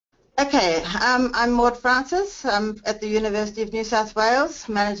Okay, I'm Maude Frances. I'm at the University of New South Wales,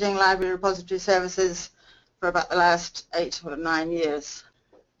 managing library repository services for about the last 8 or 9 years.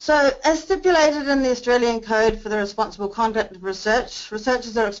 So, as stipulated in the Australian Code for the Responsible Conduct of Research,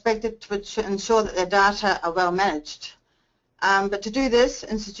 researchers are expected to ensure that their data are well managed. But to do this,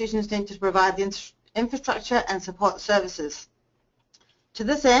 institutions need to provide the infrastructure and support services. To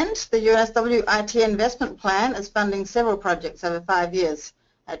this end, the UNSW IT Investment Plan is funding several projects over 5 years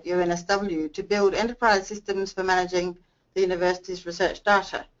at UNSW to build enterprise systems for managing the university's research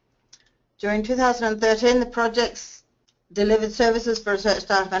data. During 2013, the projects delivered services for research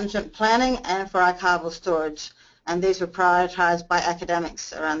data management planning and for archival storage, and these were prioritised by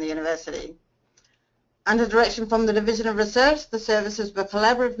academics around the university. Under direction from the Division of Research, the services were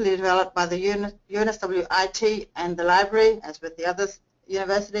collaboratively developed by the UNSW IT and the library, as with the other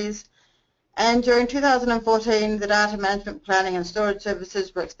universities. And during 2014, the data management planning and storage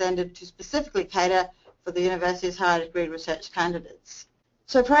services were extended to specifically cater for the university's higher degree research candidates.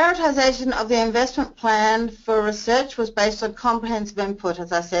 So prioritisation of the investment plan for research was based on comprehensive input,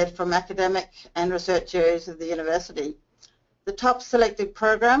 as I said, from academic and research areas of the university. The top selected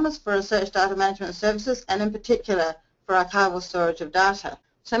program was for research data management services and in particular for archival storage of data.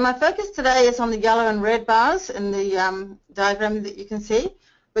 So my focus today is on the yellow and red bars in the diagram that you can see,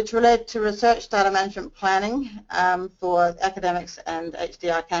 which relate to research data management planning for academics and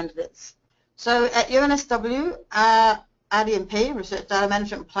HDR candidates. So at UNSW, RDMP, Research Data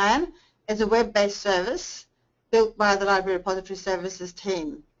Management Plan, is a web-based service built by the Library Repository Services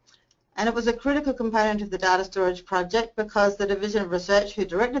team. And it was a critical component of the data storage project because the Division of Research who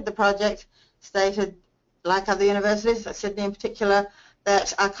directed the project stated, like other universities, Sydney in particular,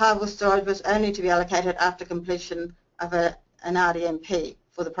 that archival storage was only to be allocated after completion of an RDMP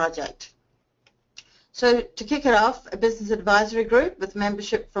for the project. So to kick it off, a business advisory group with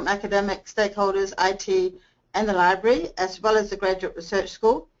membership from academic stakeholders, IT and the library, as well as the Graduate Research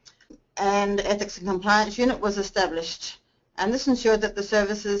School, and Ethics and Compliance Unit was established. And this ensured that the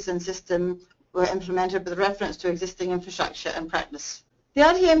services and system were implemented with reference to existing infrastructure and practice. The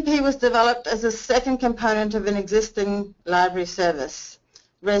RDMP was developed as a second component of an existing library service,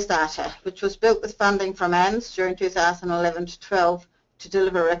 ResData, which was built with funding from ANZ during 2011 to 12 to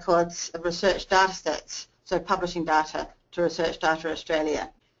deliver records of research data sets, so publishing data to Research Data Australia.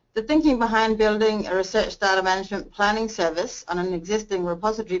 The thinking behind building a research data management planning service on an existing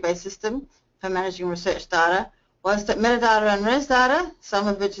repository-based system for managing research data was that metadata and ResData, some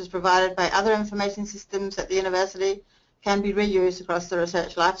of which is provided by other information systems at the university, can be reused across the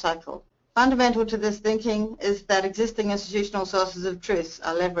research lifecycle. Fundamental to this thinking is that existing institutional sources of truth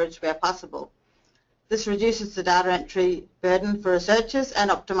are leveraged where possible. This reduces the data entry burden for researchers and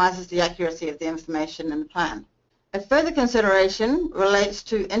optimises the accuracy of the information in the plan. A further consideration relates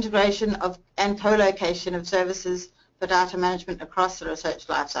to integration of and co-location of services for data management across the research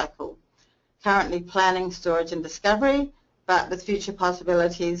lifecycle. Currently planning, storage and discovery, but with future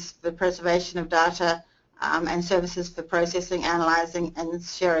possibilities for preservation of data and services for processing, analysing and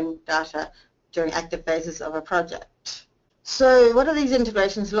sharing data during active phases of a project. So what do these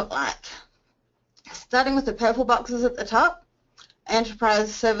integrations look like? Starting with the purple boxes at the top,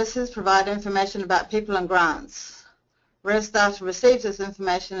 enterprise services provide information about people and grants. ResData receives this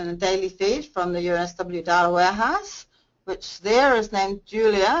information in a daily feed from the UNSW data warehouse, which there is named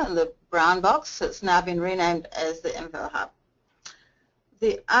Julia in the brown box. It's now been renamed as the Info Hub.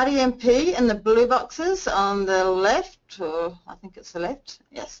 The RDMP in the blue boxes on the left, or I think it's the left,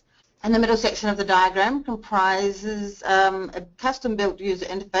 yes, and the middle section of the diagram comprises a custom-built user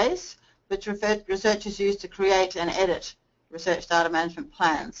interface which researchers use to create and edit research data management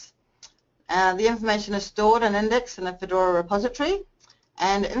plans. The information is stored and indexed in a Fedora repository,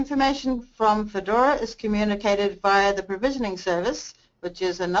 and information from Fedora is communicated via the provisioning service, which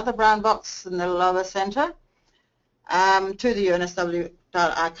is another brown box in the lower center, to the UNSW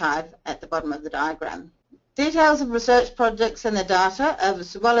data archive at the bottom of the diagram. Details of research projects and their data,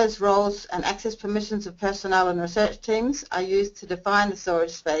 as well as roles and access permissions of personnel and research teams, are used to define the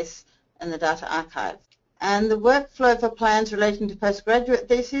storage space in the data archive. And the workflow for plans relating to postgraduate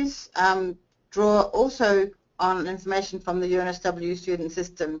theses draw also on information from the UNSW student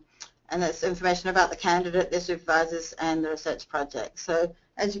system, and that's information about the candidate, their supervisors and the research project. So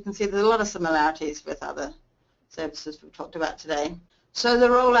as you can see, there's a lot of similarities with other services we've talked about today. So the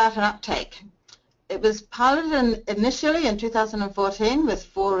rollout and uptake. It was piloted initially in 2014 with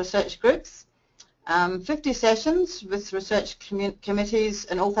 4 research groups, 50 sessions with research committees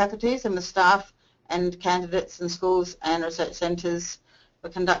in all faculties and the staff and candidates in schools and research centres were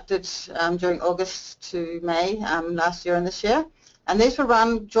conducted during August to May last year and this year. And these were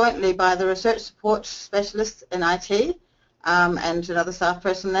run jointly by the research support specialists in IT and another staff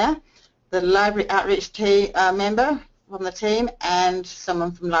person there, the library outreach member from the team, and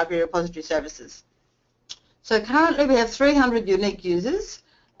someone from library repository services. So currently we have 300 unique users,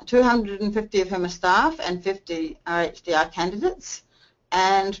 250 of whom are staff and 50 are HDR candidates,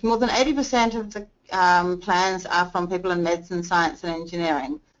 and more than 80% of the plans are from people in medicine, science and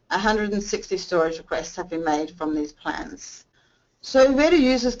engineering. 160 storage requests have been made from these plans. So where do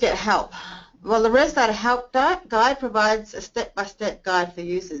users get help? Well, the Res Data Help Guide provides a step-by-step guide for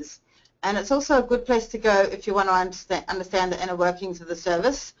users, and it's also a good place to go if you want to understand the inner workings of the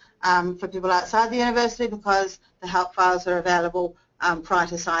service for people outside the university, because the help files are available prior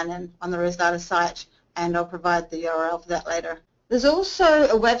to sign-in on the Res Data site, and I'll provide the URL for that later. There's also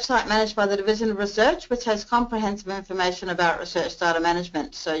a website managed by the Division of Research which has comprehensive information about research data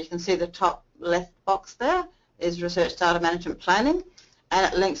management. So you can see the top left box there is Research Data Management Planning, and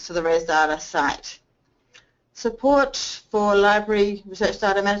it links to the Res Data site. Support for library research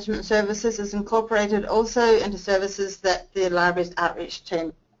data management services is incorporated also into services that the library's outreach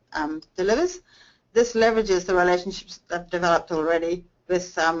team delivers. This leverages the relationships that I've developed already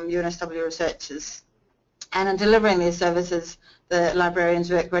with UNSW researchers. And in delivering these services, the librarians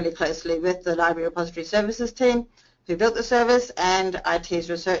work really closely with the library repository services team who built the service and IT's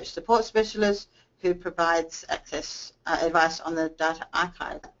research support specialist who provides advice on the data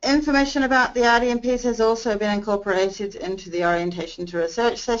archive. Information about the RDMPs has also been incorporated into the orientation to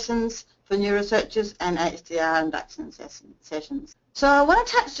research sessions for new researchers and HDR induction sessions. So I want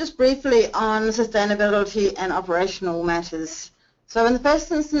to touch just briefly on sustainability and operational matters. So in the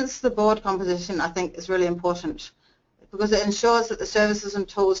first instance, the board composition I think is really important because it ensures that the services and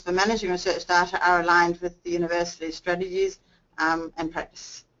tools for managing research data are aligned with the university's strategies and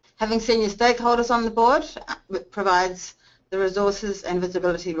practice. Having senior stakeholders on the board provides the resources and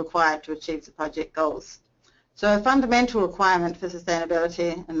visibility required to achieve the project goals. So a fundamental requirement for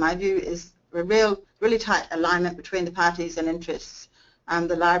sustainability, in my view, is a really tight alignment between the parties and interests,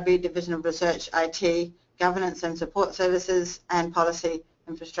 the library, Division of Research, IT, governance and support services, and policy,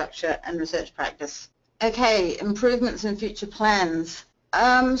 infrastructure and research practice. Okay, improvements in future plans.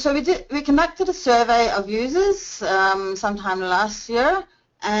 So we conducted a survey of users sometime last year,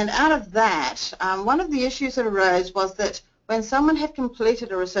 and out of that, one of the issues that arose was that when someone had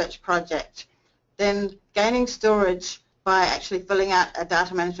completed a research project, then gaining storage by actually filling out a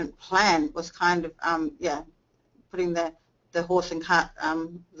data management plan was kind of, putting the horse and cart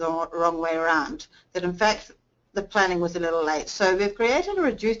the wrong way around. That in fact, the planning was a little late. So we've created a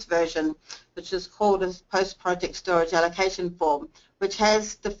reduced version, which is called a post-project storage allocation form, which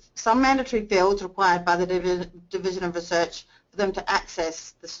has some mandatory fields required by the Division of Research for them to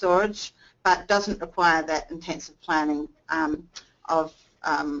access the storage, but doesn't require that intensive planning of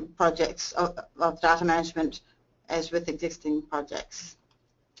projects, of data management as with existing projects.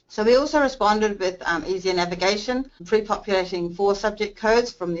 So we also responded with easier navigation, pre-populating 4 subject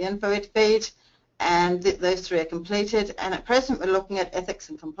codes from the info feed, and those 3 are completed. And at present we're looking at ethics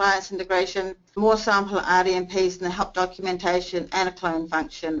and compliance integration, more sample RDMPs in the help documentation, and a clone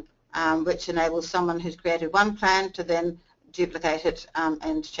function which enables someone who's created one plan to then duplicate it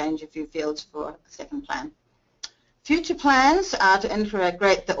and change a few fields for a second plan. Future plans are to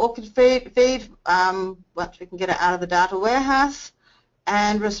integrate the ORCID feed once we can get it out of the data warehouse,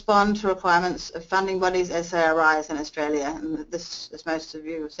 and respond to requirements of funding bodies as they arise in Australia. And this, as most of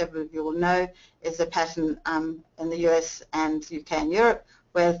you, several of you will know, is a pattern in the US and UK and Europe,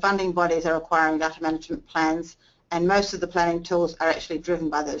 where funding bodies are requiring data management plans, and most of the planning tools are actually driven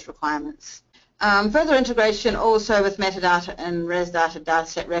by those requirements. Further integration also with metadata and Res Data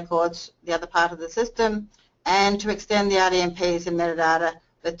dataset records, the other part of the system, and to extend the RDMPs and metadata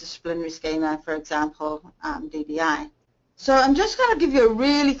with disciplinary schema, for example, DDI. So I'm just going to give you a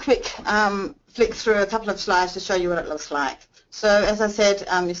really quick flick through a couple of slides to show you what it looks like. So as I said,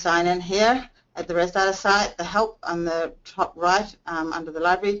 you sign in here at the Res Data site. The help on the top right under the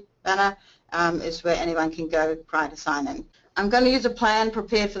library banner is where anyone can go prior to sign in. I'm going to use a plan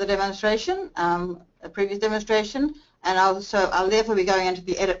prepared for the demonstration, a previous demonstration, and I'll therefore be going into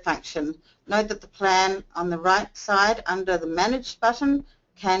the edit function. Note that the plan on the right side under the Manage button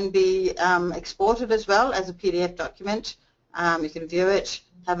can be exported as well as a PDF document. You can view it,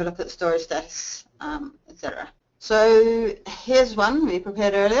 have a look at the storage status, etc. So here's one we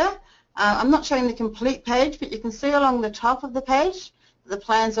prepared earlier. I'm not showing the complete page, but you can see along the top of the page the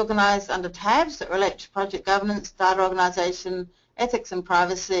plan's organised under tabs that relate to project governance, data organisation, ethics and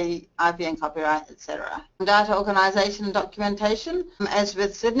privacy, IP and copyright, etc. Data organisation and documentation, as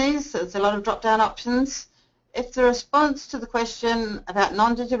with Sydney's, there's a lot of drop-down options. If the response to the question about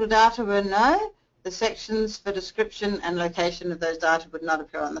non-digital data were no, the sections for description and location of those data would not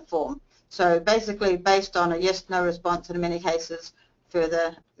appear on the form. So basically, based on a yes/no response, in many cases,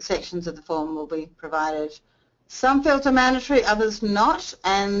 further sections of the form will be provided. Some fields are mandatory, others not,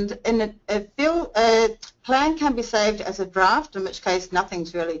 and in a plan can be saved as a draft, in which case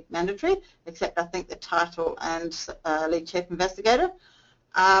nothing's really mandatory, except I think the title and lead chief investigator.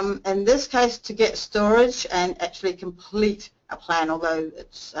 In this case, to get storage and actually complete a plan, although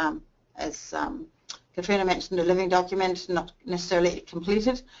it's, as Katrina mentioned, a living document, not necessarily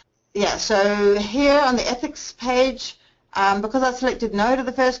completed. Yeah, so here on the ethics page, because I selected no to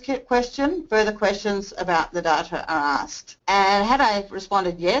the first question, further questions about the data are asked. And had I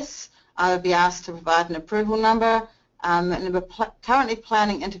responded yes, I would be asked to provide an approval number, and we're currently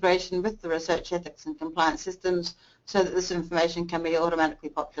planning integration with the research ethics and compliance systems so that this information can be automatically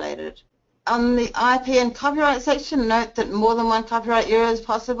populated. On the IP and copyright section, note that more than one copyright year is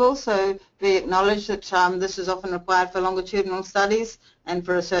possible, so we acknowledge that this is often required for longitudinal studies and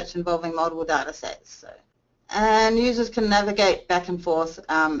for research involving multiple data sets. So. And users can navigate back and forth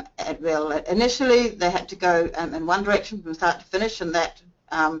at will. Initially, they had to go in one direction from start to finish, and that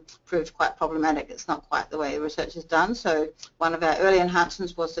proved quite problematic. It's not quite the way research is done, so one of our early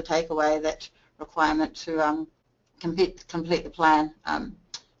enhancements was to take away that requirement to complete the plan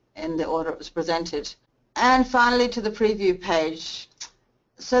in the order it was presented. And finally, to the preview page.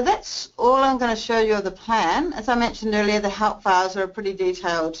 So that's all I'm going to show you of the plan. As I mentioned earlier, the help files are a pretty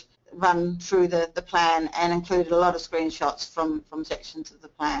detailed run through the plan and included a lot of screenshots from sections of the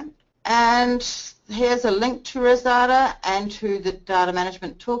plan. And here's a link to ResData and to the data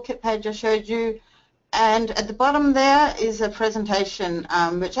management toolkit page I showed you. And at the bottom there is a presentation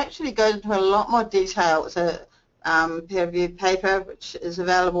which actually goes into a lot more detail. It's a peer-reviewed paper which is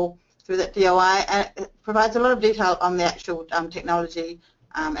available through that DOI, and it provides a lot of detail on the actual technology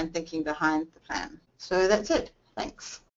and thinking behind the plan. So that's it. Thanks.